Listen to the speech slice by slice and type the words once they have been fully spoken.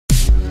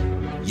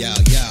Yeah,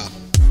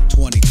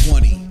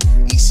 2020,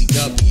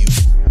 ECW,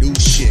 new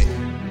shit,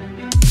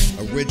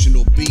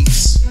 original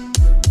beats.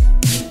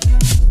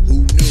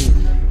 Who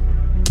knew?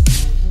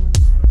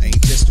 I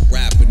ain't just a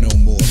rapper no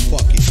more,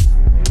 fuck it.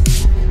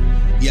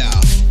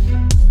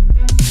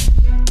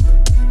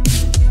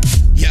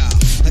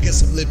 I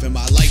guess I'm living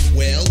my life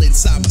well.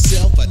 Inside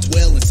myself, I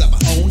dwell inside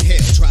my own hell.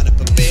 Try to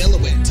prevail,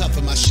 I went tough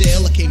in my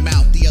shell. I came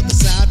out the other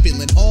side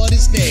feeling hard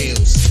as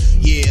nails.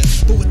 Yeah,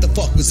 but what the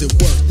fuck was it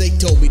worth? They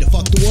told me to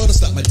fuck the world and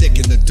stop my dick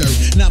in the dirt.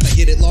 And I'ma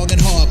hit it long and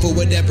hard for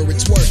whatever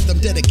it's worth. I'm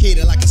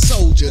dedicated like a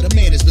soldier, the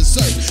man is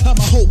berserk. I'm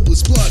a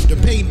hopeless blunder,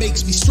 pain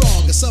makes me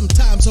stronger.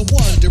 Sometimes I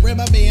wonder, am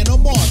I man or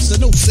monster?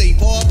 No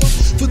safe harbor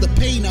for the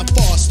pain I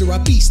foster.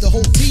 I beast the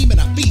whole team and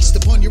I feast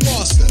upon your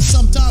roster.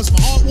 Sometimes my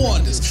heart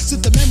wanders,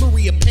 since the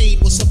memory of pain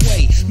will some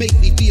way make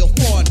me feel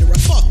fonder. I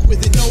fuck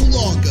with it no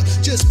longer,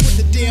 just put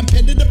the damn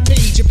pen to the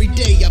page. Every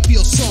day I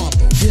feel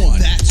somber.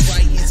 That's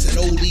right, it's that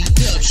old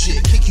E-dub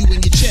shit. Kick you in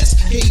your chest,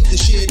 cave the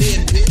shit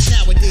in, bitch.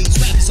 Nowadays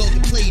rappers all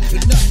get played for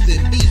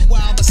nothing.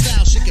 Meanwhile my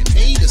style should get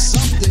paid or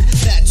something.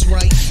 That's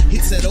right,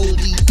 it's that old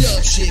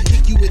E-dub shit.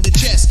 Kick you in the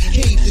chest,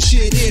 cave the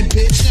shit in,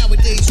 bitch.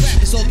 Nowadays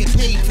rappers all get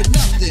paid for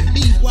nothing.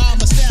 Meanwhile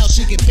my style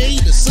should get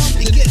paid or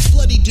something. It gets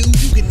bloody, dude,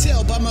 you can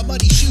tell by my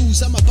muddy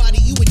shoes. I'ma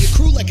body you and your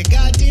crew like a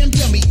goddamn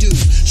dummy dude.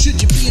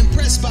 Should you be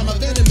impressed by my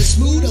venomous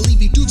mood? I'll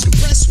leave you dudes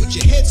compressed with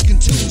your heads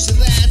contused. So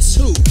that's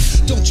who,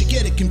 don't you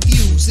get it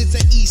confused? It's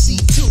that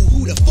EC2,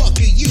 who the fuck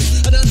are you?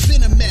 I done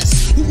been a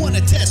mess, who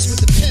wanna test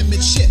with the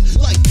penmanship?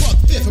 Like Buck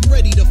Fifth, I'm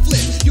ready to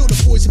flip. Yo, the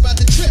boys about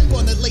to trip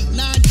on the late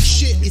 90s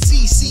shit. It's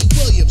EC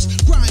Williams,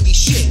 grimy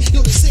shit.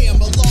 Yo, they say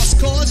I'm a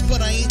lost cause,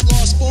 but I ain't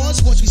lost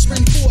bars. Watch me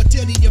spring forward,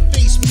 dead in your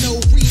face with no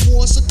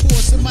remorse. Of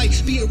course, it might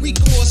be a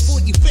recourse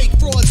for you fake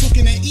frauds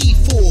looking at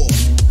E4.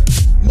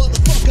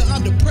 Motherfucker,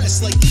 I'm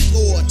depressed like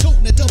Eeyore,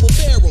 toting a double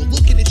barrel,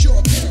 looking at your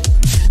apparel.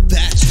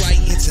 That's right,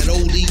 it's that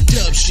old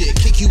E-dub shit.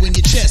 Kick you in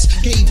your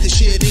chest, cave the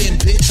shit in,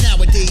 bitch.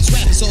 Nowadays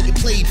rappers all get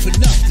played for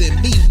nothing.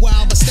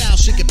 Meanwhile my style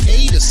should get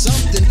paid or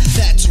something.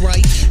 That's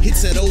right,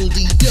 it's that old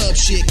E-dub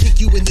shit.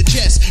 Kick you in the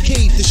chest,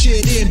 cave the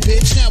shit in,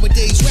 bitch.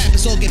 Nowadays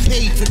rappers all get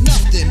paid for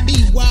nothing.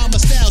 Meanwhile my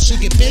style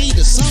should get paid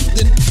or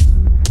something.